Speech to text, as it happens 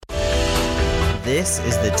This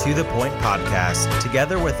is the To The Point podcast.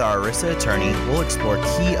 Together with our ERISA attorney, we'll explore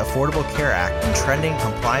key Affordable Care Act and trending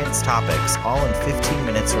compliance topics, all in 15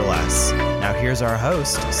 minutes or less. Now here's our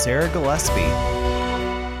host, Sarah Gillespie.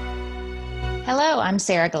 Hello, I'm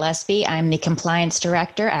Sarah Gillespie. I'm the Compliance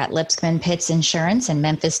Director at Lipscomb & Pitts Insurance in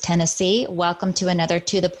Memphis, Tennessee. Welcome to another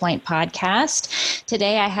To The Point podcast.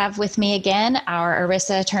 Today I have with me again our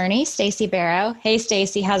ERISA attorney, Stacey Barrow. Hey,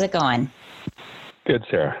 Stacey, how's it going? Good,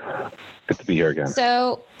 Sarah. Good to be here again.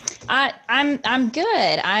 So I'm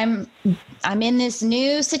good. I'm in this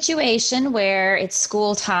new situation where it's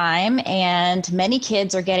school time and many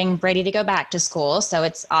kids are getting ready to go back to school. So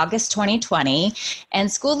it's August 2020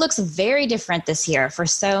 and school looks very different this year for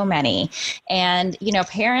so many. And,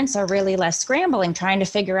 parents are really less scrambling, trying to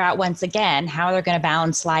figure out once again how they're going to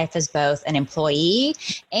balance life as both an employee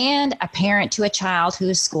and a parent to a child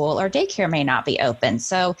whose school or daycare may not be open.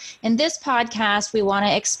 So in this podcast, we want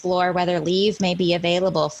to explore whether leave may be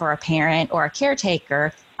available for a parent or a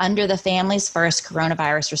caretaker under the Families First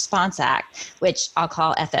Coronavirus Response Act, which I'll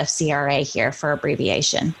call FFCRA here for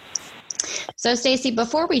abbreviation. So, Stacey,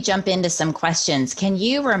 before we jump into some questions, can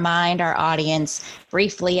you remind our audience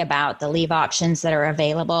briefly about the leave options that are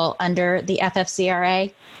available under the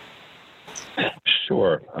FFCRA?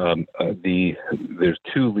 Sure. There's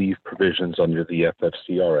two leave provisions under the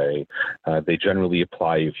FFCRA. They generally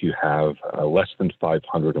apply if you have less than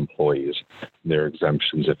 500 employees. There are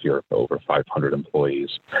exemptions if you're over 500 employees.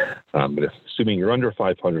 But assuming you're under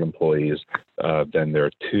 500 employees, then there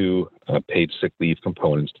are two paid sick leave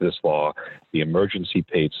components to this law. The emergency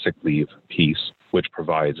paid sick leave piece, which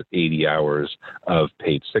provides 80 hours of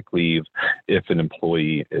paid sick leave if an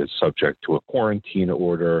employee is subject to a quarantine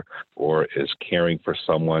order or is caring for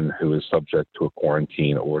someone who is subject to a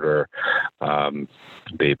quarantine order.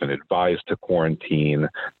 They've been advised to quarantine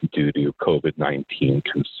due to COVID-19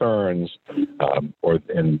 concerns.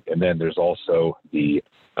 And then there's also the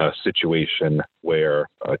situation where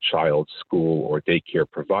a child's school or daycare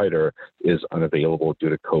provider is unavailable due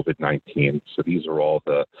to COVID-19. So these are all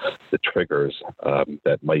the triggers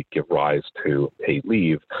that might give rise to paid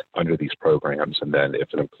leave under these programs. And then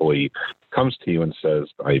if an employee comes to you and says,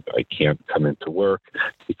 I can't come into work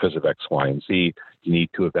because of X, Y, and Z, you need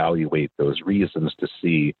to evaluate those reasons to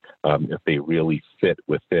see if they really fit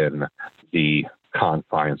within the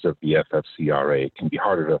confines of the FFCRA. It can be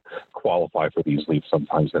harder to qualify for these leaves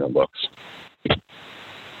sometimes than it looks.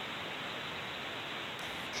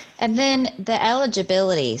 And then the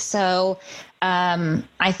eligibility. So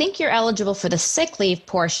I think you're eligible for the sick leave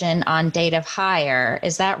portion on date of hire.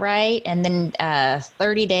 Is that right? And then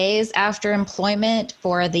 30 days after employment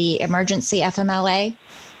for the emergency FMLA?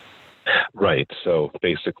 Right. So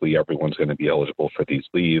basically, everyone's going to be eligible for these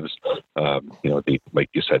leaves. Like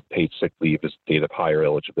you said, paid sick leave is date of hire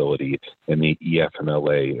eligibility, and the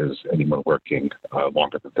EFMLA is anyone working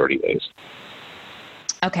longer than 30 days.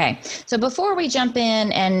 Okay. So before we jump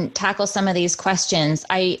in and tackle some of these questions,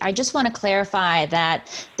 I just want to clarify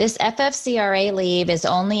that this FFCRA leave is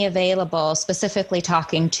only available, specifically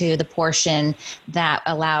talking to the portion that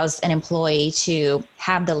allows an employee to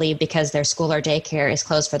have the leave because their school or daycare is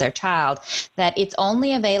closed for their child, that it's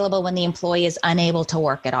only available when the employee is unable to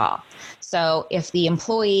work at all. So if the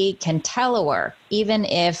employee can telework, even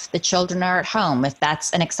if the children are at home, if that's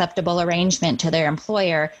an acceptable arrangement to their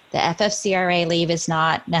employer, the FFCRA leave is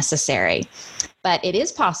not necessary. But it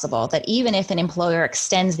is possible that even if an employer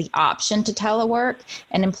extends the option to telework,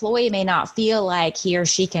 an employee may not feel like he or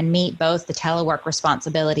she can meet both the telework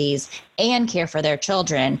responsibilities and care for their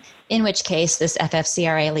children, in which case this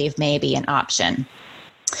FFCRA leave may be an option.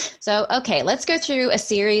 So, okay, let's go through a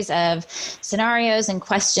series of scenarios and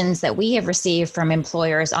questions that we have received from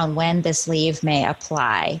employers on when this leave may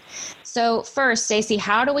apply. So first, Stacey,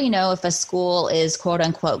 how do we know if a school is quote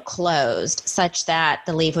unquote closed such that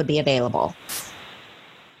the leave would be available?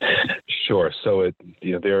 Sure. So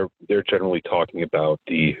they're generally talking about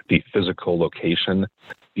the physical location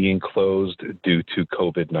being closed due to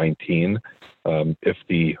COVID-19. If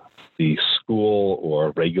the school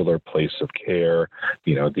or regular place of care,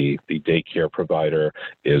 the daycare provider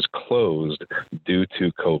is closed due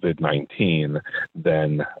to COVID-19,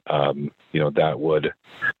 then that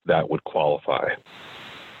would qualify.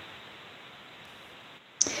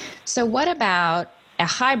 So what about a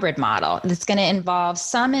hybrid model that's going to involve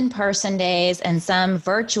some in-person days and some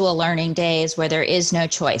virtual learning days where there is no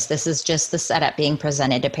choice? This is just the setup being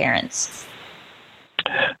presented to parents.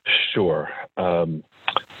 Sure.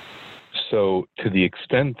 So to the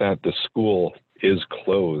extent that the school is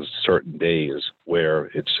closed certain days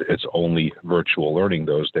where it's only virtual learning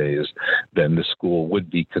those days, then the school would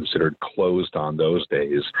be considered closed on those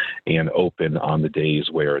days and open on the days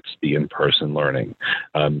where it's the in-person learning.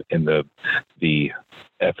 And the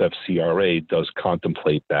FFCRA does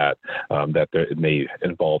contemplate that it may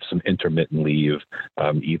involve some intermittent leave,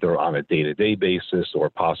 either on a day-to-day basis or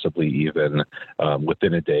possibly even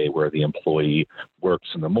within a day where the employee works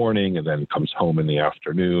in the morning and then comes home in the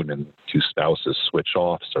afternoon, and two spouses switch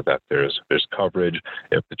off so that there's coverage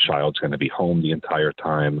if the child's going to be home the entire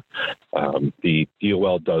time. The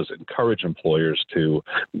DOL does encourage employers to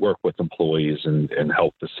work with employees and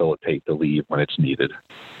help facilitate the leave when it's needed.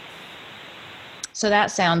 So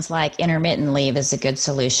that sounds like intermittent leave is a good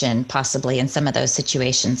solution, possibly in some of those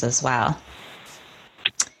situations as well.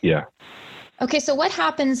 Yeah. Okay, so what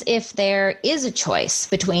happens if there is a choice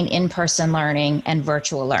between in-person learning and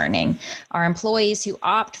virtual learning? Are employees who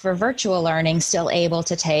opt for virtual learning still able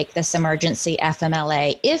to take this emergency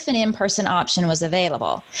FMLA if an in-person option was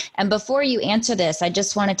available? And before you answer this, I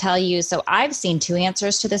just want to tell you, so I've seen two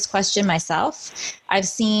answers to this question myself. I've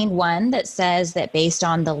seen one that says that based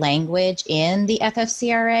on the language in the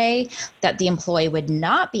FFCRA, that the employee would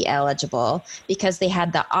not be eligible because they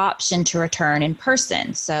had the option to return in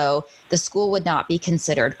person. So the school would not be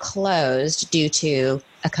considered closed due to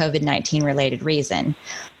a COVID-19 related reason.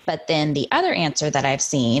 But then the other answer that I've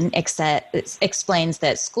seen explains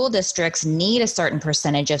that school districts need a certain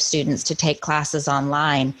percentage of students to take classes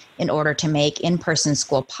online in order to make in-person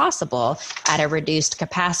school possible at a reduced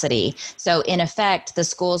capacity. So in effect, the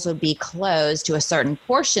schools would be closed to a certain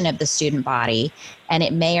portion of the student body, and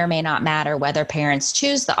it may or may not matter whether parents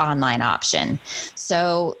choose the online option.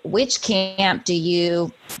 So which camp do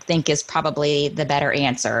you think is probably the better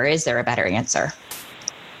answer, or is there a better answer?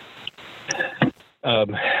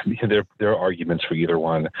 There are arguments for either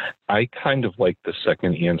one. I kind of like the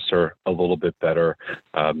second answer a little bit better.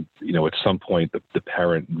 At some point, the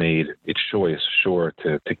parent made its choice, sure,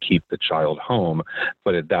 to keep the child home,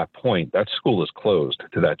 but at that point, that school is closed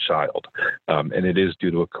to that child, and it is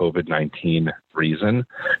due to a COVID-19 reason.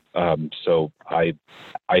 So I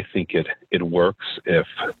think it works if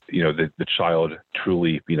the child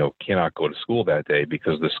truly cannot go to school that day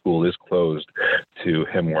because the school is closed to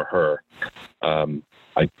him or her.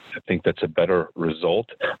 I think that's a better result,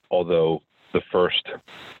 although the first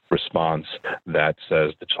response that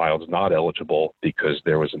says the child's not eligible because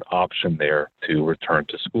there was an option there to return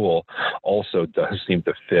to school also does seem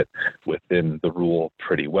to fit within the rule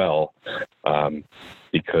pretty well,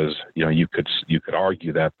 because you could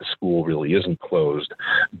argue that the school really isn't closed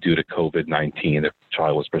due to COVID-19 if the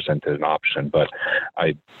child was presented an option. But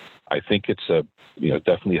I think it's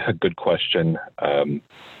definitely a good question.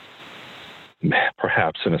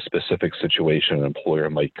 Perhaps in a specific situation, an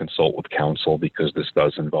employer might consult with counsel because this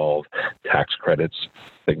does involve tax credits,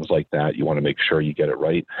 things like that. You want to make sure you get it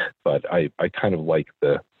right. But I kind of like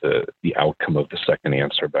the outcome of the second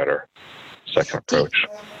answer better, second approach.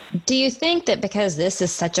 Do you think that because this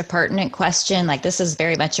is such a pertinent question, like this is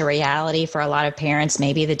very much a reality for a lot of parents,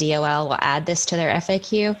 maybe the DOL will add this to their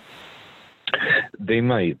FAQ? They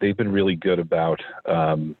might. They've been really good about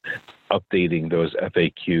updating those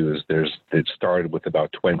FAQs. It started with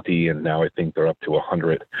about 20, and now I think they're up to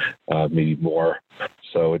 100, maybe more.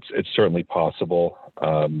 So it's certainly possible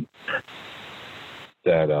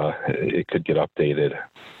that it could get updated.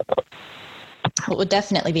 It would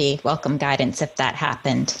definitely be welcome guidance if that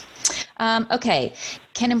happened. Okay.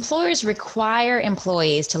 Can employers require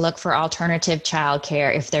employees to look for alternative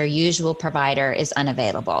childcare if their usual provider is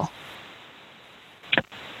unavailable?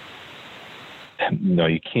 No,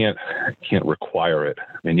 you can't require it.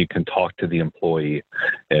 I mean, you can talk to the employee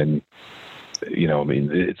and,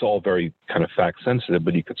 it's all very kind of fact sensitive,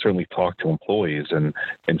 but you could certainly talk to employees and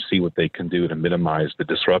see what they can do to minimize the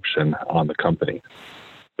disruption on the company.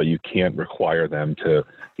 But you can't require them to,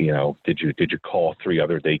 did you call 3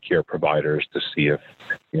 other daycare providers to see if,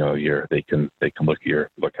 they can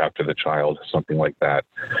look after the child, something like that.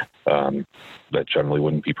 That generally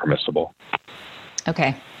wouldn't be permissible.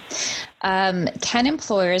 Okay. Can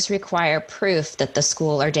employers require proof that the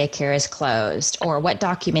school or daycare is closed, or what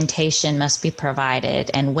documentation must be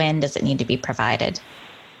provided, and when does it need to be provided?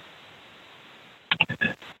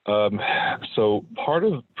 So part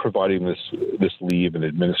of providing this leave and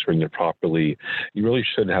administering it properly, you really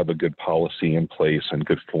should have a good policy in place and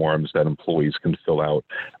good forms that employees can fill out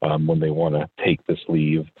when they want to take this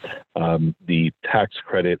leave. The tax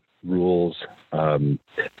credit rules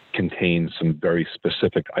contains some very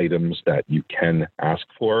specific items that you can ask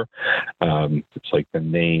for. It's like the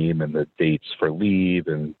name and the dates for leave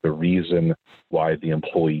and the reason why the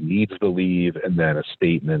employee needs the leave, and then a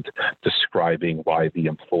statement describing why the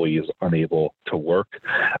employee is unable to work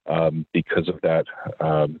because of that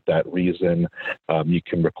reason. You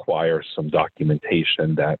can require some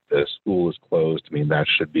documentation that the school is closed. I mean, that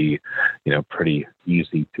should be, pretty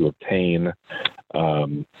easy to obtain.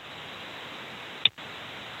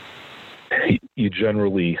 You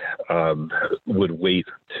generally would wait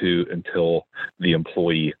until the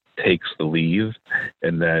employee takes the leave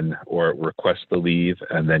or requests the leave,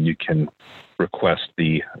 and then you can request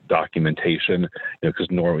the documentation, because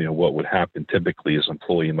normally what would happen typically is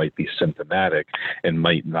employee might be symptomatic and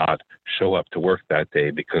might not show up to work that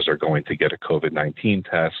day because they're going to get a COVID-19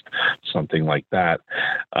 test, something like that.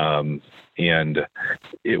 And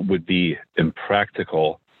it would be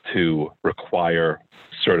impractical to require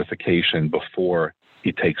certification before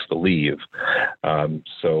he takes the leave.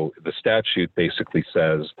 So the statute basically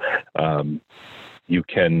says you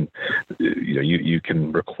can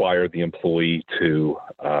require the employee to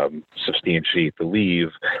substantiate the leave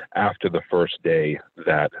after the first day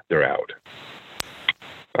that they're out.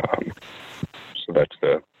 So that's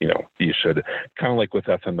you should, kind of like with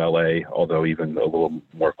FMLA, although even a little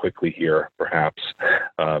more quickly here, perhaps,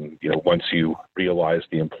 once you realize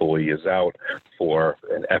the employee is out for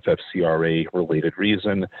an FFCRA related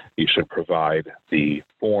reason, you should provide the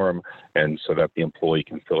form, and so that the employee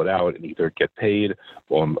can fill it out and either get paid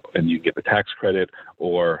and you get the tax credit,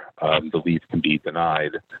 or the leave can be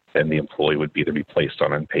denied and the employee would either be placed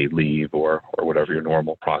on unpaid leave or whatever your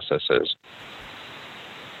normal process is.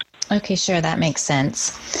 Okay, sure. That makes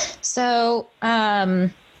sense. So,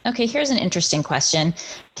 here's an interesting question.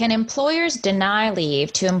 Can employers deny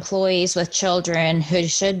leave to employees with children who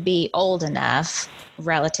should be old enough,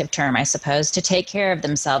 relative term, I suppose, to take care of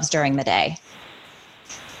themselves during the day?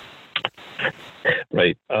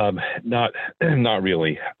 Right. Not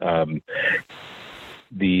really.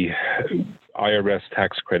 The IRS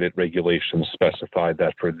tax credit regulations specify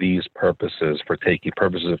that for these purposes,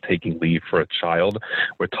 purposes of taking leave for a child,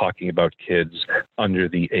 we're talking about kids under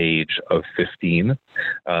the age of 15.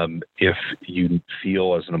 If you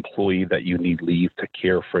feel as an employee that you need leave to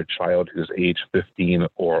care for a child who's age 15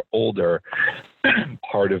 or older,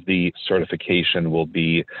 part of the certification will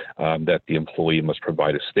be that the employee must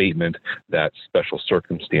provide a statement that special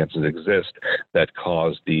circumstances exist that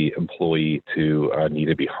cause the employee to need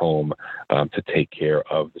to be home to take care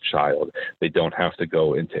of the child. They don't have to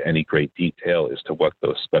go into any great detail as to what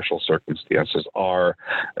those special circumstances are.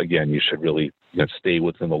 Again, you should really stay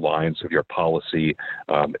within the lines of your policy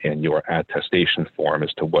and your attestation form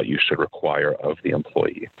as to what you should require of the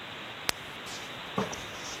employee.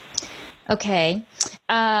 Okay.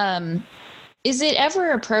 Is it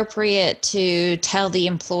ever appropriate to tell the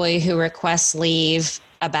employee who requests leave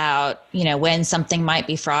about, when something might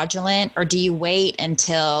be fraudulent, or do you wait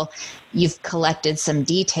until you've collected some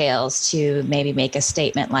details to maybe make a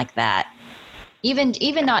statement like that?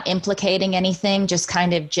 Even not implicating anything, just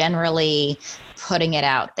kind of generally putting it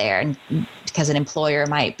out there, because an employer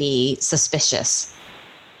might be suspicious.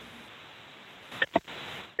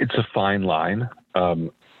 It's a fine line.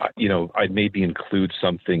 I'd maybe include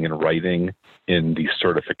something in writing in the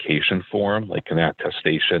certification form, like an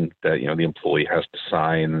attestation that, the employee has to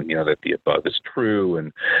sign, that the above is true,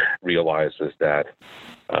 and realizes that,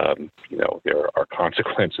 there are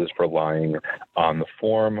consequences for lying on the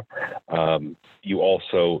form. You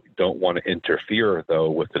also don't want to interfere, though,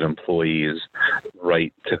 with an employee's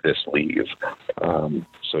right to this leave.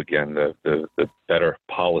 So again, the better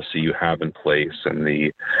policy you have in place and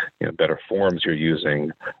the better forms you're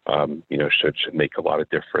using, should make a lot of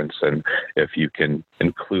difference. And if you can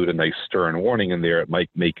include a nice stern warning in there, it might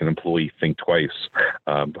make an employee think twice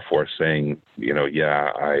before saying,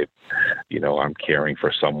 I'm caring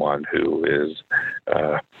for someone who is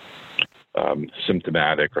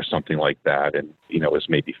symptomatic or something like that, and is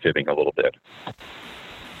maybe fibbing a little bit.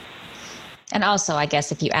 And also, I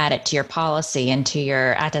guess if you add it to your policy and to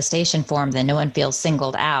your attestation form, then no one feels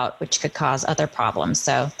singled out, which could cause other problems.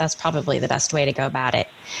 So that's probably the best way to go about it.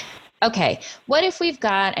 Okay, what if we've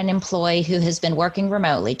got an employee who has been working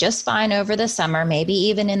remotely just fine over the summer, maybe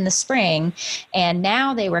even in the spring, and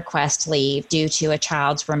now they request leave due to a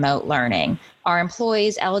child's remote learning? Are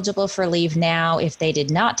employees eligible for leave now if they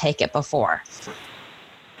did not take it before?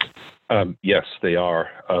 Yes, they are.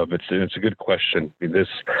 It's a good question. This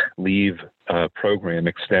leave program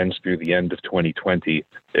extends through the end of 2020,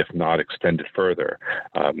 if not extended further.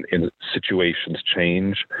 Situations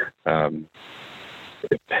change.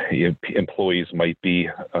 employees might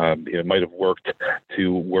have worked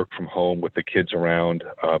to work from home with the kids around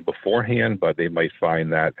beforehand, but they might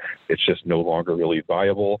find that it's just no longer really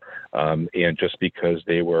viable. And just because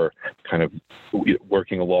they were kind of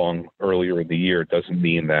working along earlier in the year doesn't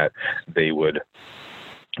mean that they would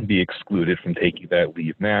be excluded from taking that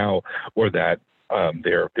leave now, or that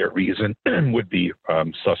their reason would be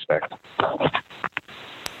suspect.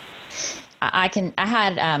 I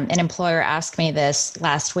had an employer ask me this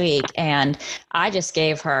last week, and I just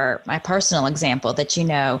gave her my personal example that,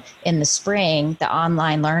 in the spring, the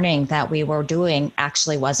online learning that we were doing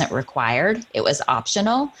actually wasn't required. It was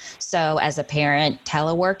optional. So as a parent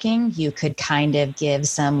teleworking, you could kind of give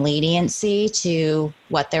some leniency to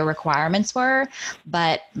what their requirements were.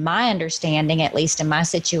 But my understanding, at least in my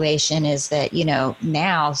situation, is that,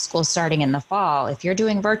 now school's starting in the fall. If you're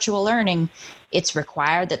doing virtual learning, it's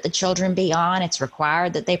required that the children be on. It's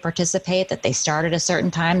required that they participate, that they start at a certain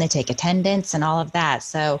time, they take attendance and all of that.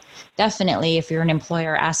 So definitely, if you're an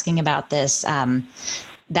employer asking about this,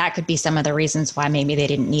 that could be some of the reasons why maybe they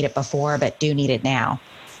didn't need it before, but do need it now.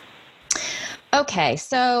 Okay,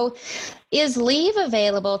 so is leave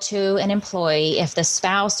available to an employee if the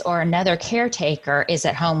spouse or another caretaker is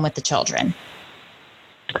at home with the children?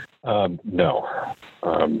 No.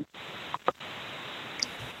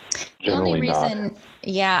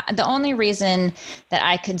 The only reason that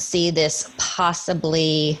I could see this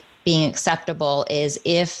possibly being acceptable is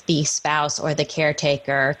if the spouse or the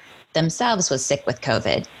caretaker themselves was sick with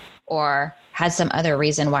COVID or had some other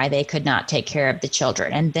reason why they could not take care of the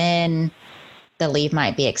children, and then the leave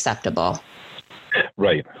might be acceptable.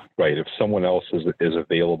 Right. If someone else is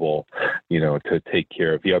available, to take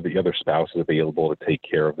care of the other spouse is available to take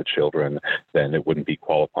care of the children, then it wouldn't be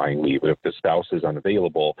qualifying leave. But if the spouse is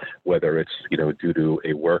unavailable, whether it's due to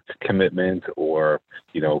a work commitment or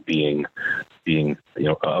being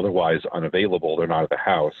otherwise unavailable, they're not at the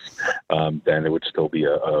house, then it would still be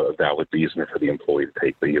a valid reason for the employee to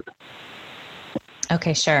take leave.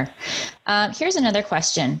 Okay, sure. Here's another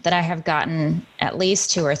question that I have gotten at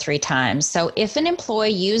least 2 or 3 times. So if an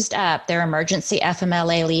employee used up their emergency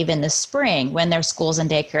FMLA leave in the spring when their schools and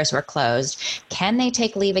daycares were closed, can they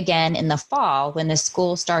take leave again in the fall when the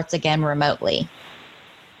school starts again remotely?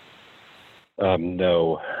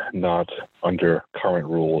 No, not under current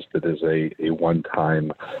rules. That is a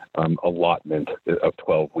one-time allotment of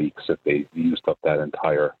 12 weeks. If they used up that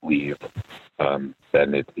entire leave, then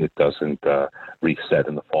it doesn't reset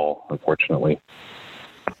in the fall, unfortunately.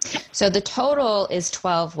 So the total is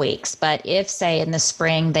 12 weeks, but if, say, in the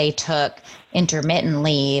spring they took intermittent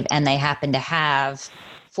leave and they happen to have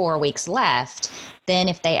 4 weeks left, then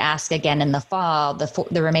if they ask again in the fall,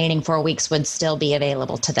 the remaining 4 weeks would still be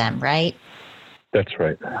available to them, right? That's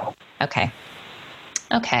right. Okay.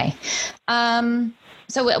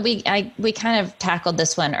 So we kind of tackled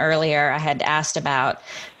this one earlier. I had asked about,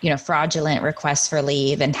 fraudulent requests for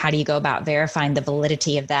leave and how do you go about verifying the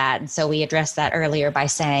validity of that. And so we addressed that earlier by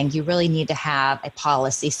saying you really need to have a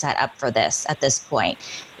policy set up for this at this point.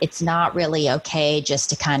 It's not really okay just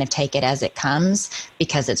to kind of take it as it comes,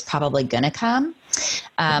 because it's probably going to come,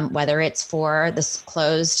 whether it's for this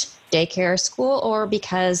closed daycare school or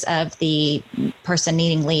because of the person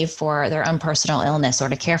needing leave for their own personal illness or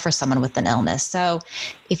to care for someone with an illness. So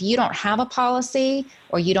if you don't have a policy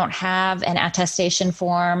or you don't have an attestation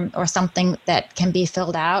form or something that can be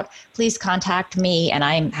filled out, please contact me and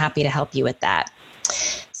I'm happy to help you with that.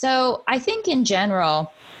 So I think in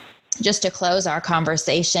general, just to close our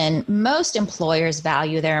conversation, most employers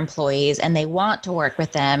value their employees and they want to work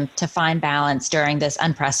with them to find balance during this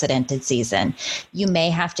unprecedented season. You may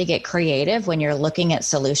have to get creative when you're looking at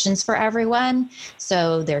solutions for everyone.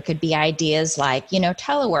 So there could be ideas like,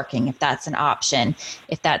 teleworking, if that's an option.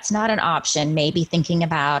 If that's not an option, maybe thinking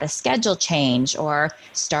about a schedule change or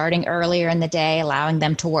starting earlier in the day, allowing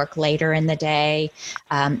them to work later in the day.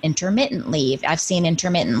 Intermittent leave. I've seen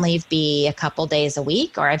intermittent leave be a couple days a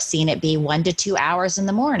week, or I've seen it be 1 to 2 hours in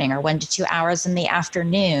the morning or 1 to 2 hours in the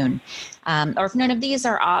afternoon. Or if none of these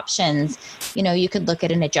are options, you could look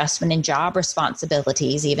at an adjustment in job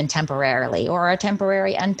responsibilities, even temporarily, or a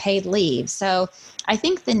temporary unpaid leave. So I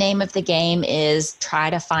think the name of the game is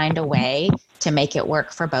try to find a way to make it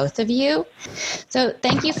work for both of you. So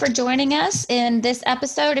thank you for joining us in this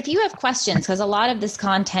episode. If you have questions, because a lot of this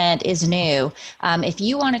content is new, if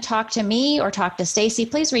you want to talk to me or talk to Stacy,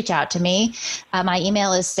 please reach out to me. My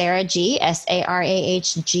email is sarahg,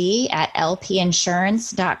 SARAHG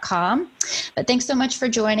 @lpinsurance.com. But thanks so much for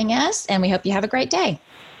joining us, and we hope you have a great day.